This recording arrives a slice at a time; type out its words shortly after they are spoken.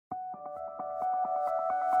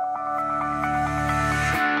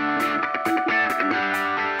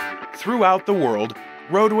Throughout the world,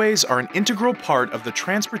 roadways are an integral part of the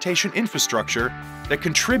transportation infrastructure that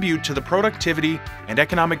contribute to the productivity and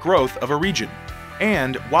economic growth of a region.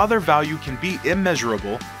 And while their value can be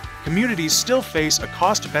immeasurable, communities still face a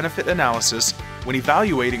cost-benefit analysis when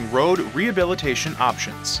evaluating road rehabilitation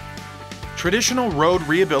options. Traditional road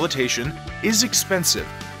rehabilitation is expensive,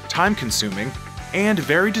 time-consuming, and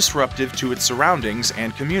very disruptive to its surroundings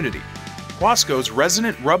and community. Quasco's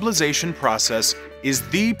Resonant Rubblization Process is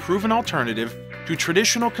the proven alternative to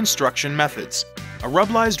traditional construction methods. A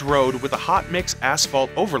rubblized road with a hot mix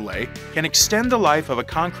asphalt overlay can extend the life of a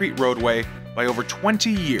concrete roadway by over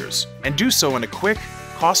 20 years, and do so in a quick,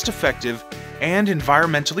 cost-effective, and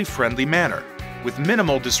environmentally friendly manner, with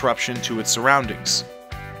minimal disruption to its surroundings.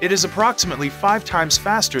 It is approximately 5 times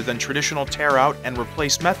faster than traditional tear-out and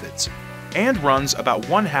replace methods, and runs about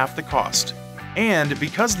 1/2 the cost. And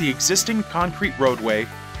because the existing concrete roadway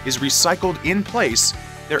is recycled in place,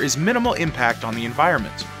 there is minimal impact on the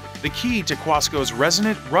environment. The key to Quasco's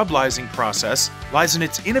Resonant Rubblizing process lies in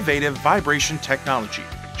its innovative vibration technology.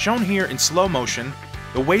 Shown here in slow motion,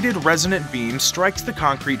 the weighted resonant beam strikes the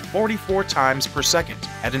concrete 44 times per second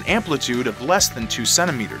at an amplitude of less than 2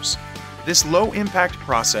 centimeters. This low-impact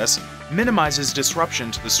process minimizes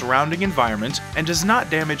disruption to the surrounding environment and does not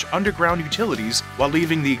damage underground utilities while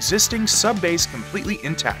leaving the existing subbase completely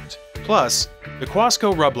intact. Plus, the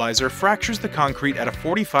Quasco Rubblizer fractures the concrete at a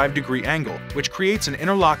 45-degree angle, which creates an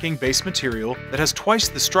interlocking base material that has twice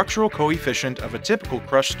the structural coefficient of a typical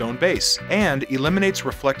crushed stone base and eliminates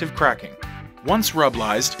reflective cracking. Once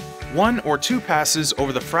rubblized, 1 or 2 passes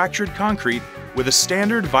over the fractured concrete with a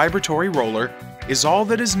standard vibratory roller is all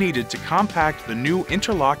that is needed to compact the new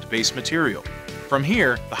interlocked base material. From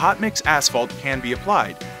here, the hot mix asphalt can be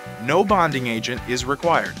applied. No bonding agent is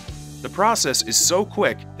required. The process is so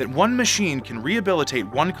quick that one machine can rehabilitate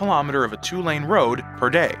 1 kilometer of a 2-lane road per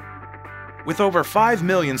day. With over 5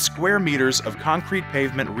 million square meters of concrete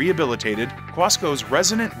pavement rehabilitated, Quasco's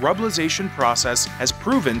Resonant Rubblization process has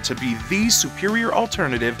proven to be the superior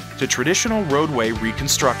alternative to traditional roadway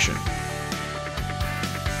reconstruction.